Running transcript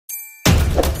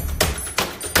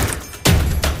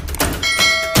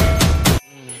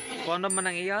Kung ano man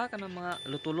ang iya ka ng mga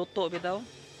luto-luto bitaw.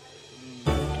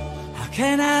 How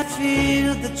can I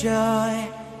feel the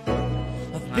joy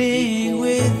of being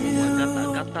with you?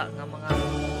 Gata-gata nga mga.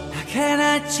 How can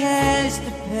I chase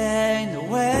the pain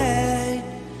away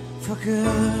for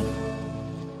good?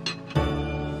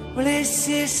 Well,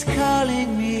 this is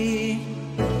calling me.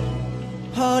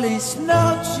 All is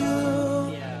not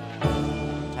true.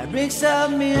 I bring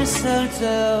some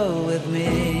mistletoe with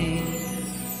me.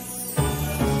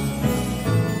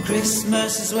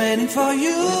 Christmas is waiting for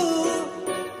you.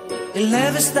 It'll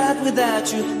never start without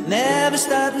you, never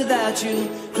start without you.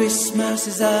 Christmas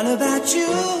is all about you.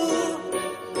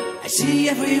 I see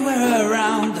everywhere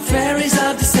around the fairies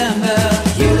of December.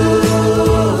 You,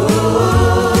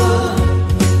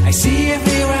 I see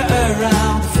everywhere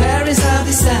around the fairies of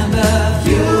December.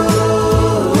 You,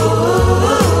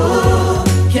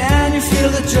 can you feel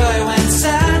the joy when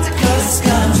Santa Claus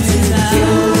comes to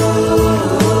town?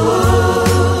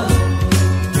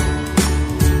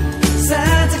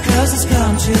 Santa Claus has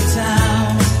come to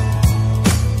town.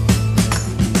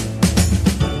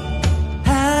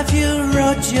 Have you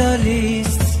wrote your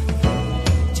list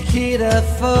to hit up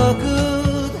for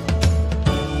good?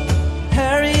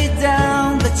 Hurry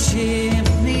down the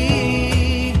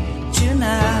chimney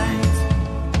tonight.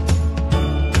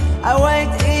 I wait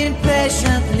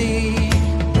impatiently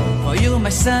for you,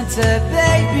 my Santa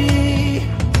baby.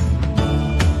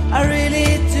 I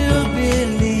really do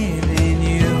believe in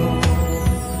you.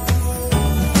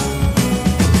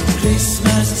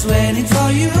 Christmas is waiting for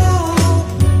you.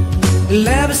 It'll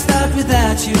never start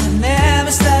without you,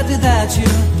 never start without you.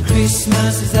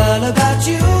 Christmas is all about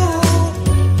you.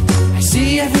 I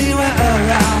see everywhere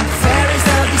around the fairies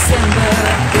of December.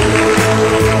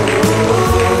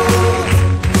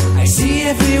 I see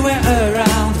everywhere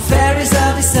around the fairies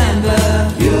of December.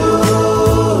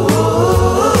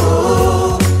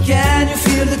 Can you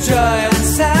feel the joy when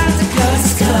Santa Claus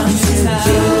has come to town?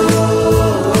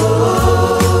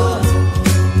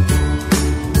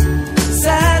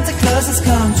 Santa Claus has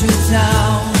come to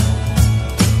town.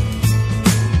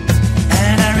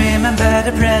 And I remember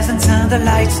the presents and the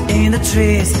lights in the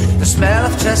trees, the smell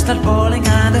of chestnut boiling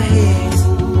and the heat.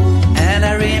 And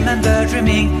I remember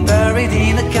dreaming, buried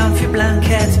in a comfy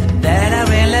blanket that I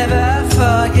will never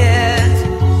forget.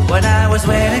 When I was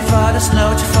waiting for the snow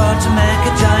to fall to make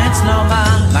a giant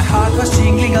snowman, my heart was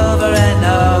jingling over and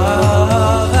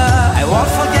over. I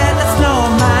won't forget the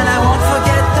snowman, I won't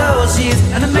forget those years,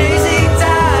 an amazing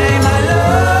time I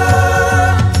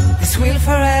love. This will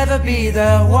forever be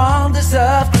the wonders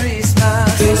of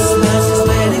Christmas. Christmas is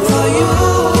waiting for you.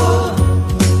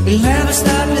 We'll never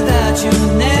start without you,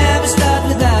 never start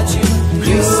without you.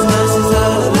 Christmas is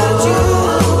all about you.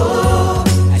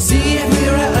 I see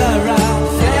everywhere around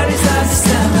the fairies of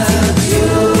December. You,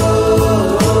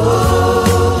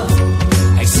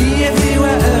 I see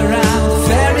everywhere around the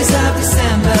fairies of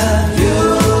December. You,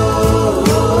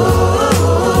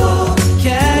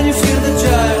 can you feel the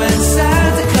joy when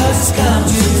Santa Claus has come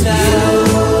to town?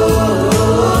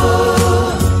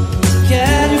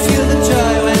 Can you feel the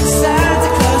joy when Santa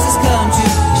Claus has come to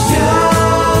town?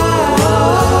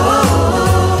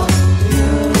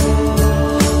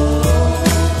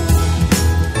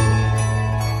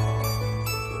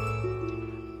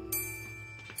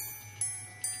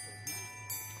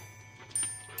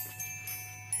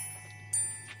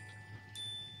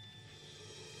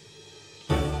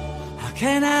 How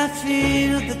can I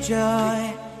feel the joy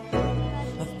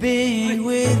of being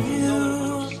with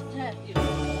you?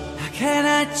 How can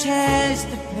I chase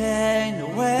the pain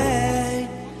away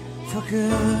for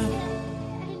good?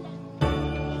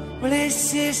 Well,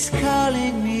 this is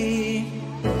calling me.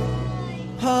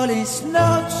 All is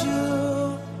not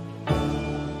true.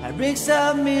 I bring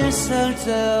some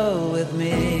mistletoe with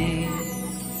me.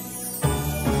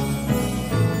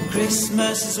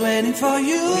 Christmas is waiting for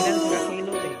you.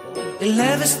 It'll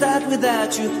never start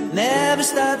without you, never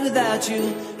start without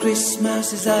you.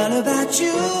 Christmas is all about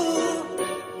you.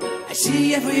 I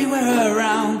see everywhere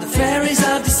around the fairies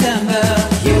of December.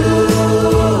 You,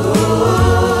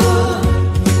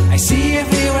 I see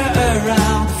everywhere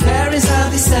around the fairies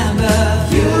of December.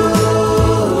 You,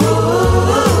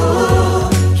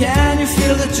 can you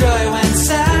feel the joy when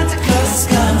Santa Claus has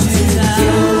come to town?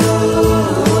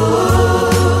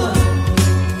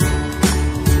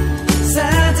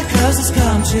 Santa Claus has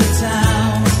come to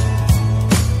town.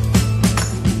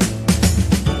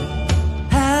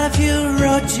 Have you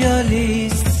wrote your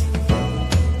list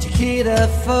to hit up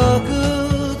for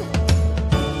good?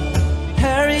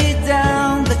 Hurry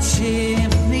down the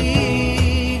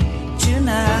chimney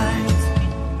tonight.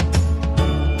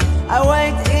 I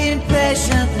wait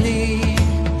impatiently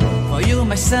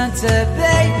my Santa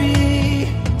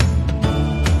baby,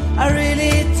 I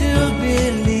really do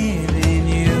believe in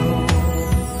you.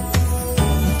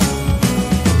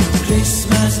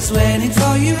 Christmas is waiting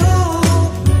for you.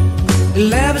 It'll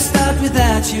never start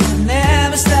without you,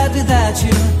 never start without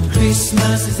you.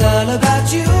 Christmas is all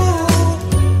about you.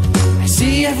 I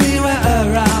see everywhere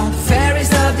around the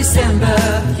fairies of December.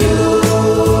 You,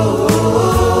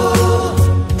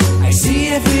 I see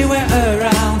everywhere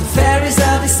around the fairies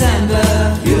of December.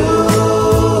 You,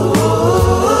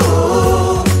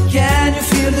 can you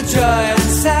feel the joy when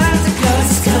Santa Claus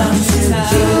is coming to town?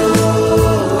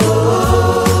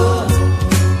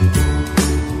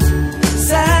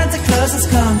 Santa Claus has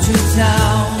come to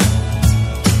town.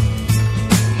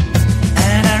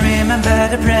 And I remember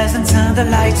the presents and the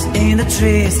lights in the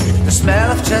trees, the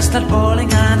smell of chestnut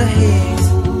boiling on the heat.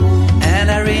 And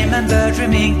I remember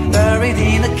dreaming, buried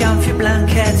in a comfy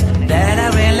blanket that I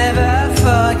will never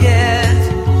forget.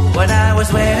 When I was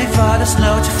waiting for the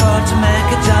snow to fall to make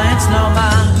a giant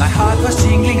snowman, my heart was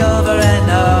jingling over and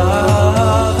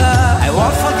over. I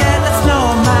won't forget that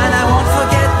snowman, I won't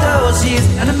forget those years,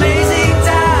 an amazing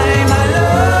time I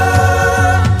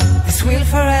love. This will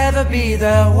forever be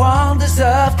the wonders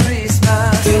of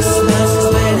Christmas. Christmas is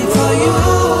waiting for you.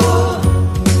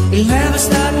 It'll never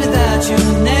start without you,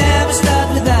 never start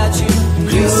without you.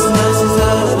 Christmas is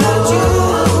all about you.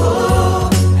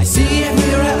 I see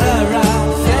everywhere around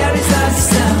fairies of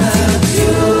December.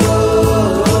 You,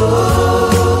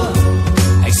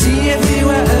 I see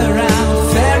everywhere around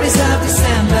fairies of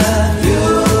December. You,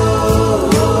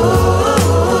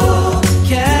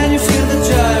 can you feel the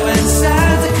joy when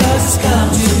Santa Claus has come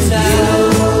to town?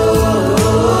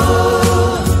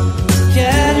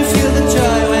 Can you feel the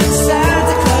joy when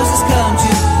Santa Claus has come to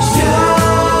town?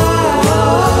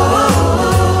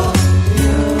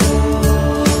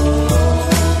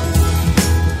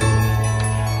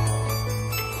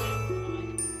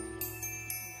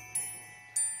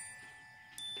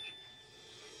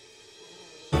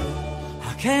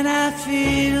 How can I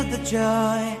feel the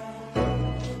joy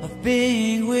of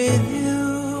being with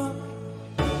you?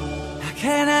 How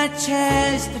can I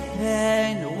chase the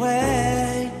pain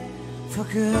away for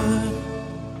good?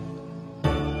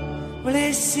 Well,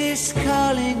 this is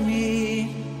calling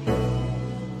me,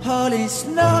 all is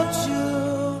not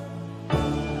true.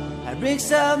 I bring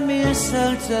some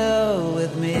mistletoe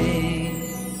with me.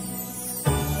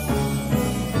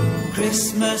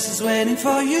 Christmas is waiting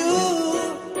for you.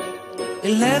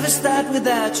 It'll never start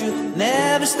without you,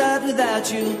 never start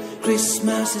without you.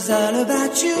 Christmas is all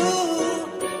about you.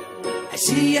 I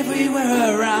see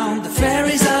everywhere around the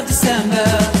fairies of December.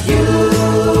 You,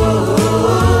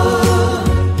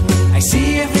 I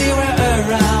see everywhere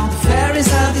around the fairies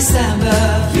of December.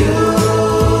 You,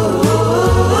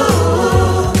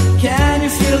 can you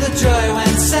feel the joy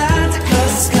when Santa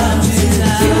Claus has come to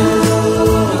town?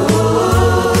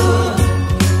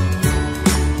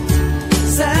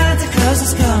 Santa Claus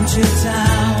has come to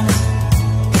town.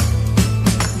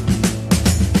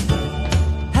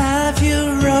 Have you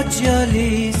wrote your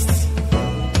list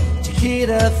to hit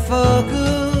up for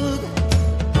good?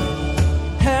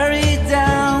 Hurry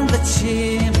down the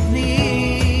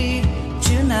chimney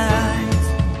tonight.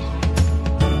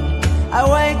 I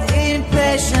wait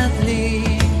impatiently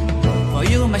for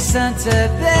you, my Santa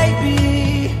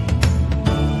baby.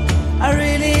 I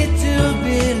really do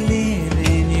believe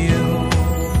in you.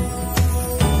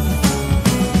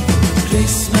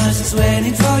 Christmas is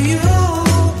waiting for you.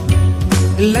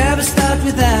 It'll never start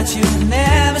without you,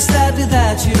 never start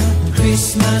without you.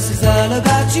 Christmas is all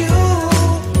about you.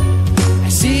 I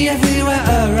see everywhere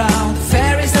around the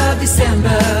fairies of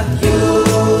December. You,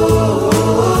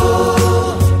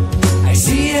 I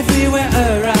see everywhere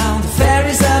around the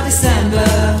fairies of December.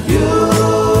 You,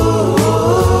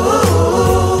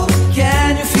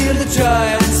 can you feel the joy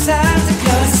when Santa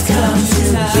Claus has come to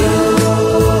town?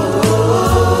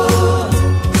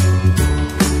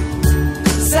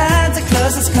 Santa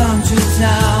Claus has come to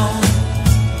town.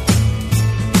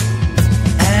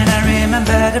 And I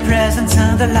remember the presents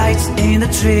and the lights in the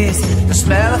trees, the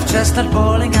smell of chestnut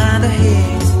boiling on the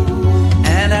heat.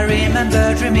 And I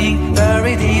remember dreaming,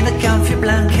 buried in a comfy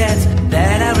blanket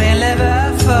that I will never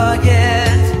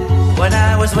forget. When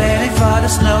I was waiting for the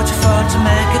snow to fall to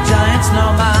make a giant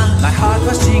snowman, my heart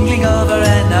was jingling over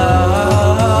and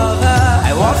over.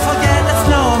 I won't forget that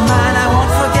snowman, I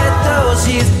won't forget those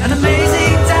years, an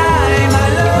amazing time I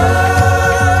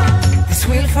love. This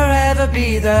will forever be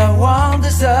the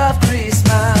wonders of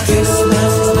Christmas.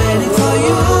 Christmas is waiting for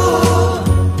you.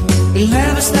 It'll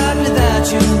never start without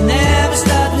you, never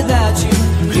start without you.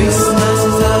 Christmas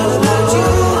is all about you.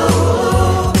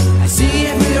 I see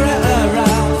everywhere around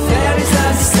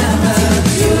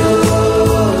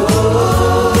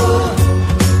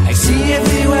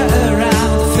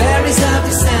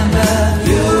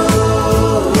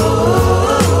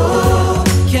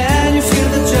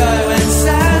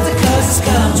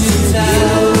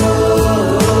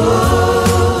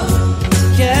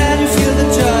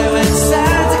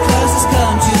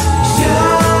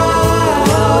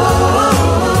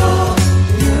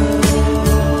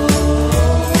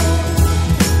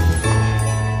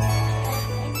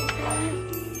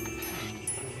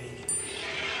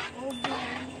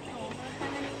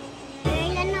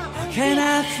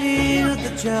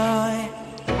joy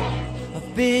of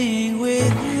being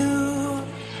with you.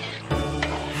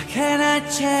 How can I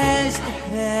chase the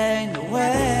pain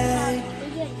away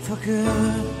for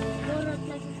good?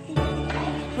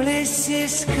 Bliss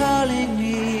is calling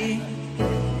me,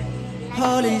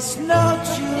 all is not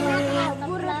true.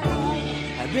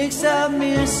 I bring some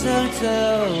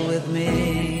mistletoe with me.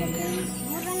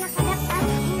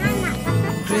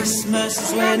 Christmas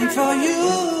is waiting for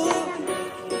you.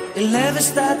 It'll never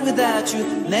start without you,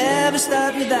 never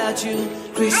start without you.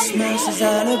 Christmas is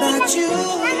all about you.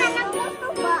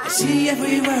 I see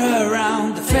everywhere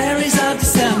around the fairies of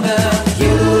December.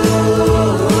 You,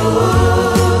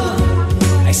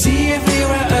 I see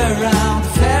everywhere around the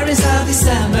fairies of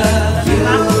December. You,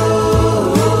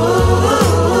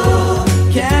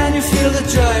 can you feel the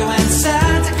joy when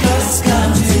Santa Claus has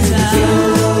come to town?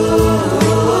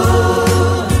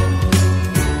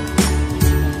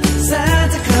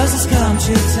 Santa Claus has come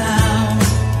to town.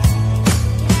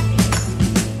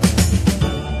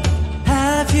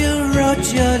 Have you wrote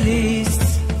your list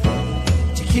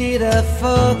to get up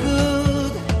for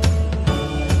good?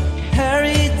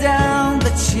 Hurry down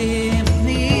the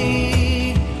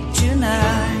chimney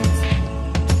tonight.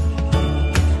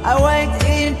 I wait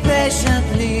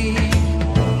impatiently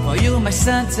for you, my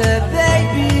Santa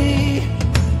baby.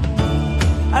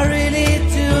 I really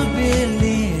do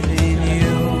believe in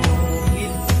you.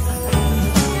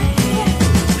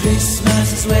 Christmas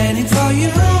is waiting for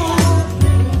you.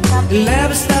 It'll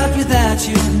never start without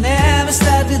you, never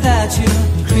start without you.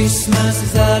 Christmas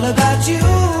is all about you.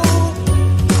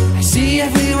 I see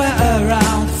everywhere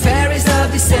around the fairies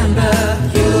of December.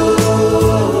 You,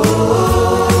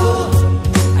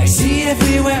 I see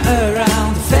everywhere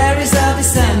around the fairies of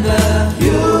December.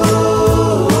 You,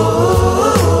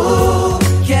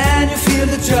 can you feel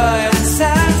the joy when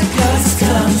Santa Claus has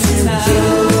come to town?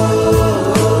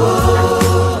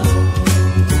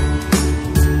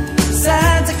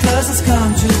 Santa Claus has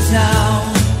come to town.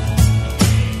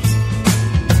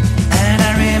 And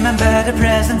I remember the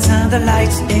presents and the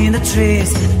lights in the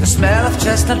trees, the smell of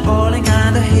chestnut boiling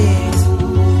on the heat.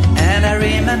 And I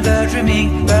remember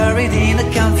dreaming, buried in a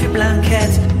comfy blanket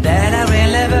that I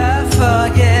will never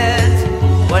forget.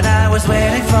 When I was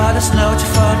waiting for the snow to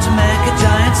fall to make a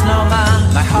giant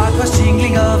snowman, my heart was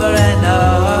jingling over and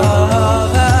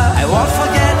over. I won't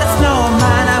forget the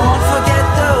snowman, I won't forget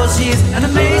those years, an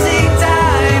amazing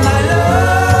time I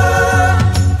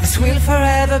love. This will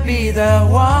forever be the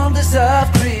wonders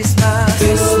of Christmas.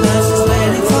 Christmas is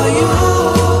waiting for you.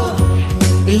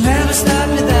 We'll never start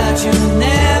without you,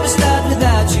 never start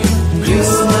without you.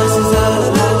 Christmas is all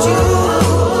about you.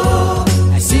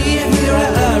 I see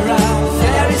everywhere around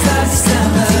fairies of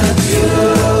December. You,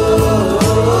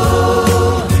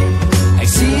 I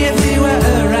see everywhere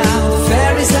around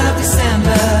fairies of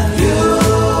December. You,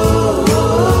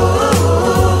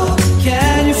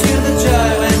 can you feel the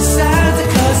joy when Santa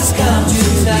Claus has come to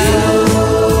town?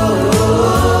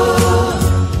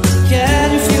 Can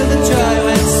you feel the joy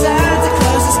when Santa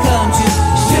Claus has come to town?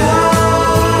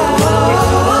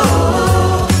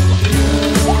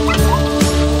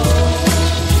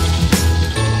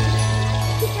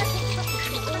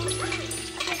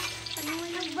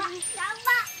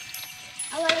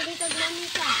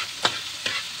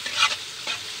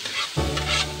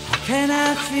 Can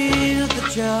I feel the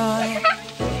joy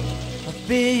of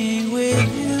being with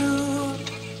you?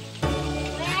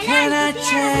 Can I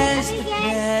chase the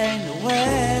pain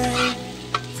away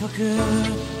for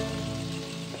good?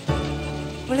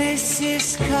 Bliss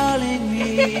is calling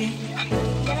me,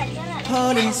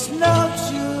 all is not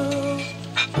true.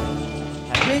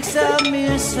 I bring some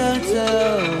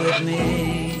mistletoe with me.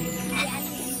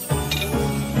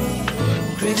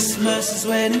 Christmas is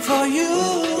waiting for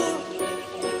you.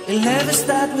 It'll never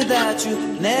start without you,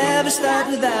 never start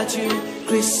without you.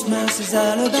 Christmas is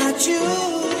all about you.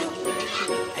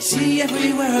 I see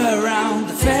everywhere around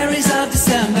the fairies of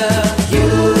December. You,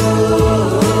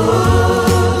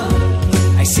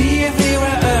 I see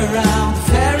everywhere around the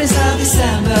fairies of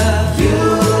December. You,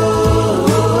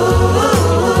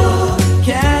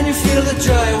 can you feel the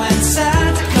joy when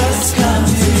Santa Claus has come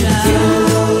to town?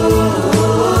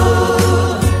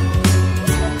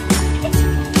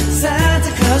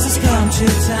 Santa Claus has come to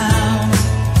town.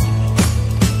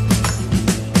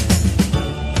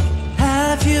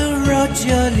 Have you wrote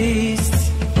your list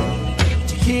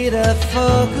to get up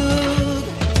for good?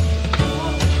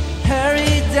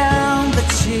 Hurry down the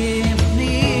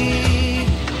chimney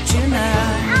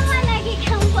tonight.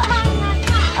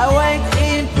 I wait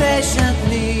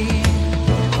impatiently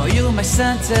for you, my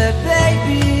Santa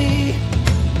baby.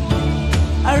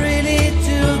 I really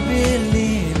do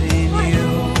believe in you.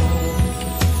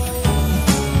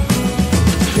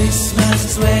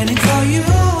 is waiting for you.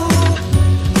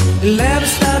 It'll never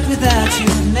start without you,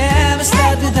 never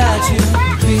start without you.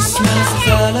 Christmas is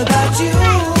all about you.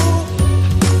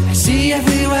 I see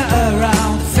everywhere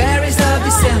around the fairies of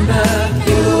December.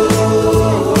 You,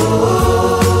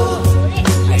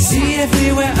 I see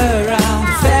everywhere around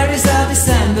the fairies of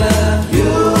December.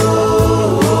 You,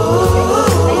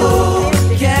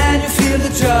 can you feel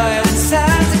the joy when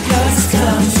Santa Claus is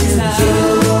coming to town?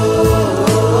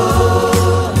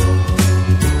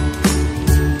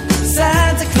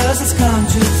 Santa Claus has come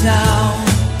to town.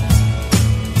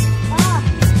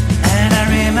 And I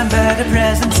remember the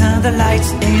presents and the lights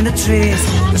in the trees,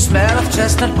 the smell of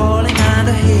chestnut boiling on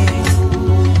the heat.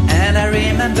 And I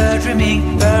remember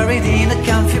dreaming, buried in a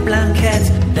comfy blanket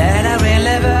that I will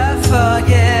never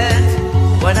forget.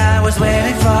 When I was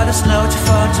waiting for the snow to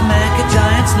fall to make a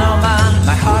giant snowman,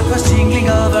 my heart was jingling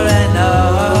over and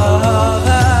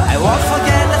over. I won't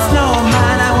forget the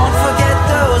snowman, I won't forget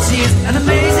those years, an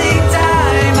amazing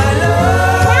time I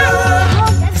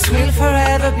love. This will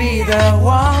forever be the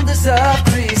wonders of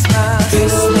Christmas.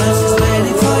 Christmas is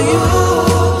waiting for you.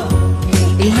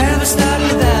 It'll never start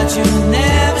without you,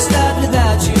 never start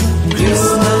without you.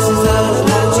 Christmas is all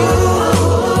about you.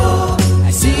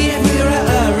 I see everywhere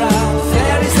around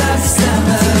fairies of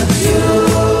December. You,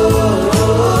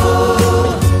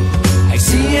 I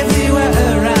see everywhere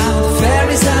around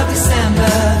fairies of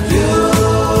December. You,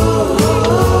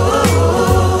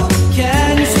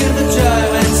 can you feel the joy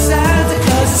when Santa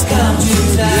Claus has come to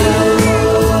town?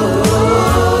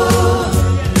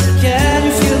 Can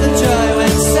you feel the joy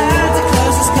when Santa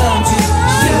Claus has come to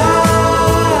town?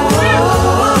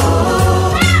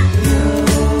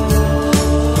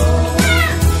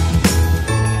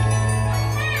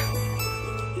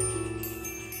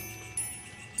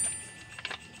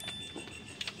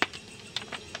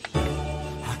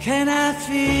 How can I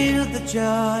feel the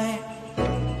joy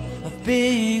of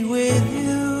being with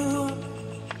you?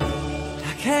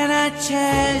 How can I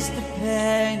chase the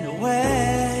pain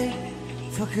away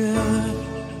for good?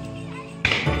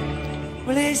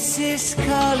 Well, this is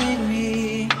calling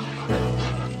me,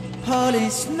 all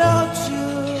is not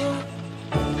true.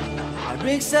 I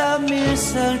bring some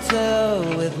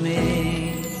mistletoe with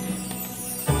me.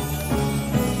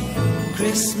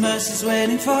 Christmas is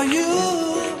waiting for you.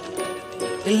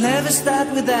 It'll never start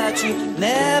without you,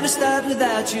 never start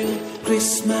without you.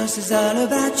 Christmas is all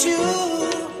about you.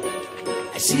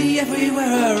 I see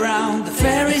everywhere around the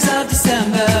fairies of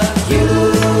December. You,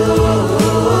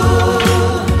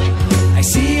 I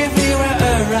see everywhere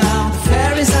around the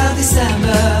fairies of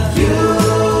December. You,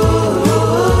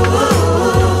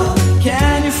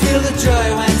 can you feel the joy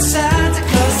when Santa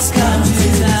Claus has come to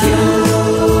town?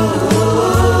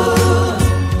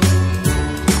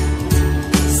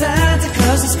 Santa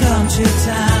Claus has come to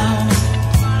town.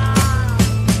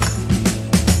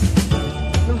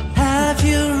 Have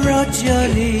you wrote your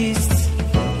list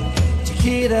to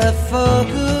hit up for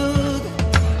good?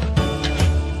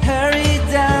 Hurry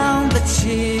down the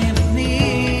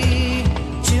chimney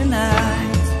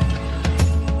tonight.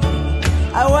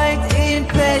 I wait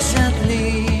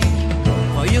impatiently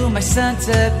for you, my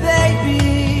Santa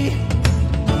baby.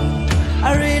 I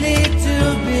really do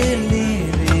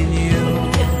believe in you.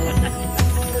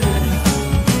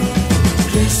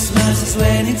 Christmas is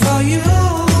waiting for you.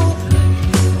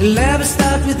 It'll never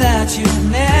start without you,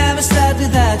 never start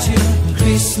without you.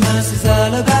 Christmas is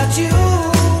all about you.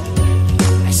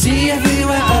 I see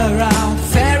everywhere around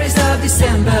fairies of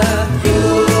December.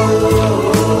 You,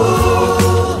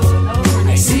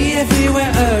 I see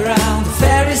everywhere around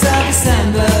fairies of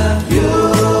December. You,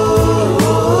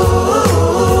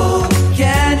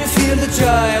 can you feel the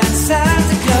joy when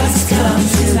Santa Claus has come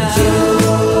to town?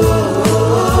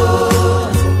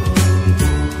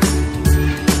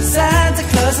 Santa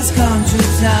Claus has come to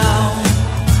town.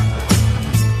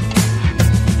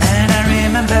 And I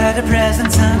remember the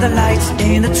presents and the lights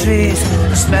in the trees,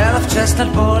 the smell of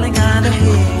chestnut boiling on the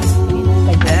heat.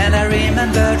 And I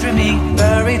remember dreaming,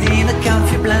 buried in a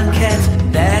comfy blanket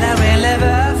that I will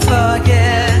never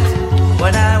forget.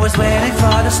 When I was waiting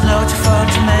for the snow to fall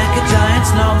to make a giant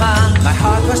snowman, my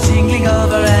heart was jingling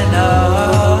over and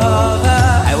over.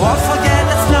 I won't forget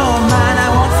the snowman, I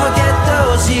won't forget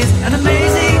those years, an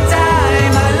amazing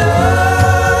time I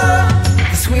love.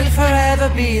 This will forever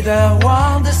be the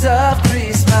wonders of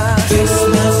Christmas.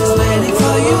 Christmas is waiting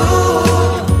for you.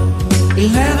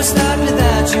 It'll never start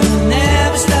without you,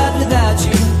 never start without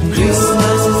you.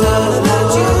 Christmas is all about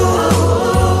you.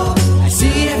 I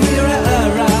see everywhere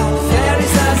around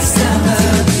fairies of December.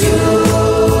 You,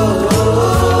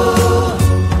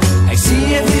 I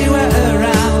see everywhere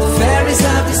around fairies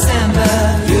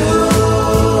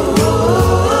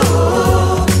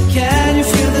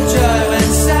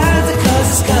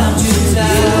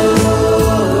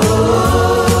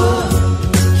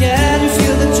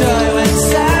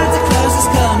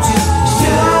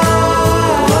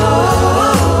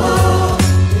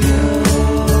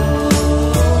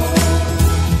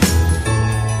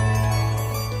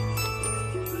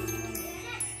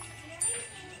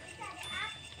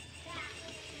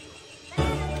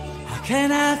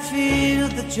can I feel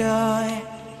the joy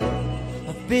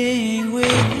of being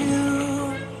with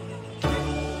you?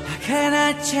 How can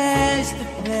I chase the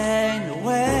pain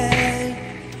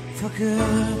away for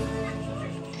good?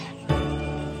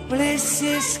 Bliss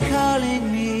is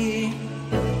calling me,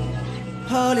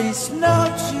 all is not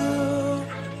true.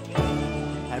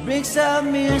 I bring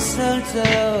some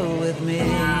mistletoe with me.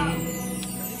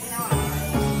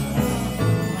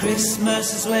 Christmas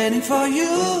is waiting for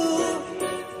you.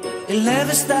 It'll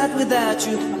never start without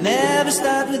you, never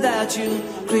start without you.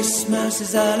 Christmas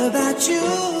is all about you.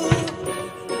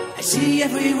 I see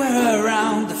everywhere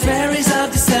around the fairies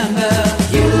of December.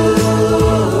 You,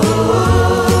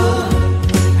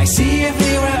 I see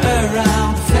everywhere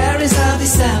around the fairies of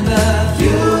December.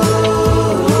 You,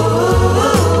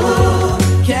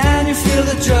 can you feel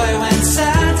the joy when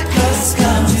Santa Claus has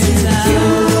come to town? You,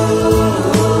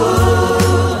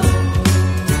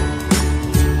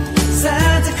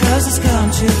 Santa Claus has come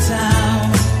to town.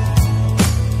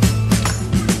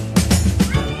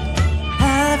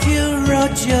 Have you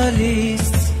wrote your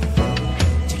list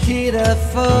to get up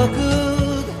for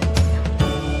good?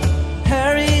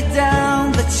 Hurry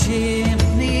down the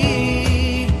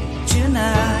chimney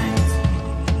tonight.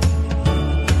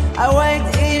 I wait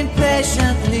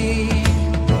impatiently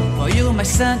for you, my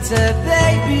Santa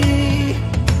baby.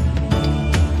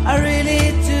 I really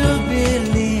do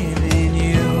believe in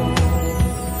you.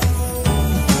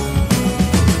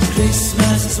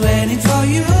 Christmas is waiting for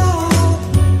you.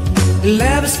 It'll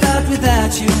never start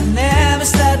without you, never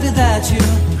start without you.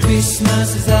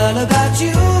 Christmas is all about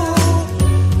you.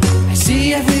 I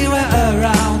see everywhere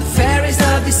around the fairies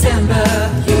of December.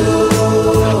 You,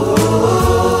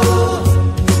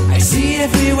 I see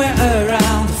everywhere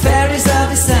around the fairies of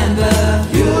December.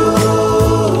 You,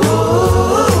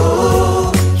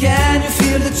 can you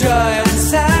feel the joy when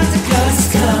Santa Claus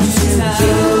comes to town?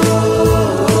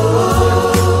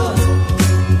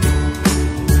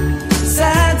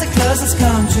 Santa Claus has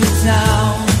come to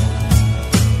town.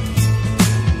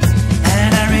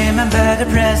 And I remember the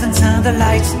presents and the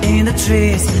lights in the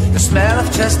trees, the smell of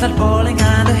chestnut boiling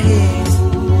and the heat.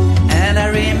 And I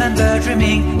remember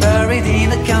dreaming, buried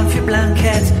in a comfy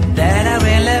blanket that I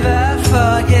will never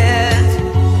forget.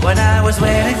 When I was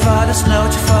waiting for the snow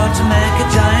to fall to make a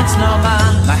giant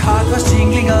snowman, my heart was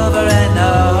jingling over and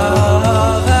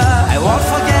over. I won't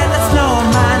forget that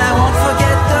snowman, I won't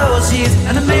forget those years.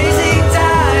 An amazing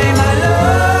time I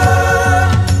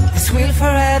love. This will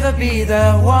forever be the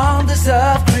wonders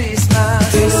of Christmas.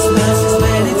 Christmas is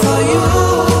waiting for you.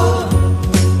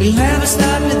 We'll never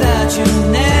start without you,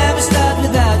 never start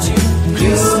without you.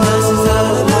 Christmas is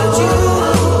all about you.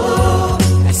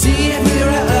 I see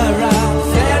everywhere around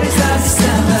fairies of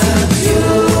December. You,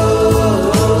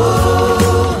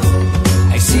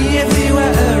 I see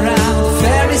everywhere around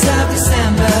fairies of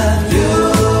December. You,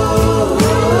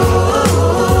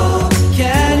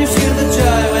 can you feel the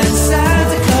joy when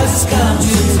Santa Claus has come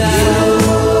to town?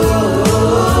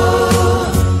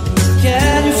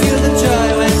 Can you feel the joy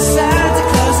when Santa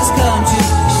Claus has come to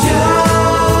town?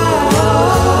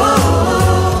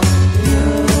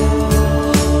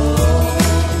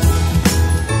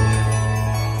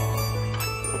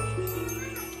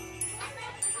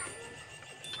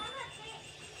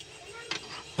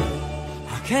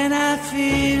 How can I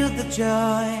feel the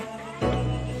joy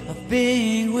of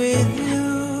being with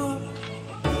you?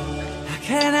 How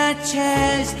can I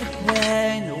chase the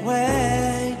pain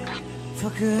away for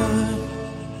good?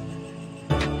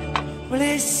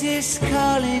 Bliss is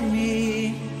calling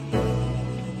me,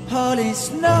 all is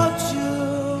not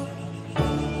true.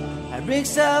 I bring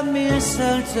some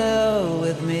mistletoe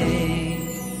with me.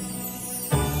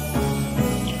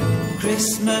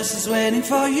 Christmas is waiting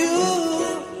for you.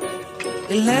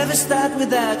 It'll never start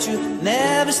without you,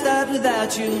 never start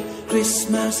without you.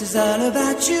 Christmas is all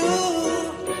about you.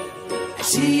 I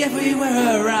see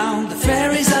everywhere around the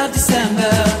fairies of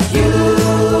December. You,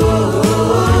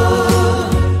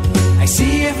 I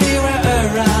see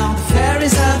everywhere around the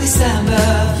fairies of December.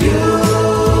 You,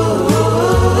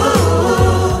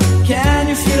 can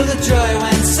you feel the joy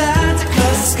when Santa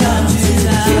Claus has come to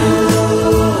town?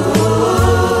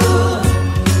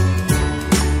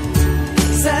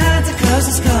 Santa Claus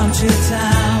has come to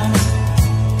town.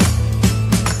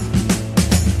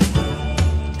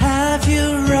 Have you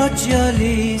wrote your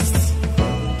list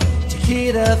to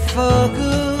get up for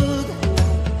good?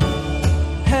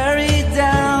 Hurry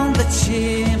down the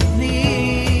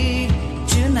chimney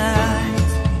tonight.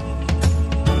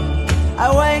 I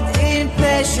wait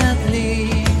impatiently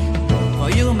for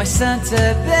you, my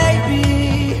Santa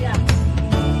baby.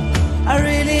 I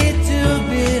really do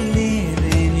believe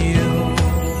in you.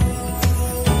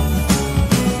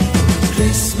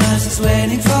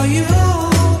 waiting for you.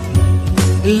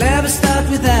 It'll never start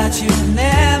without you,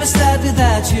 never start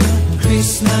without you.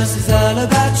 Christmas is all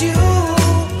about you.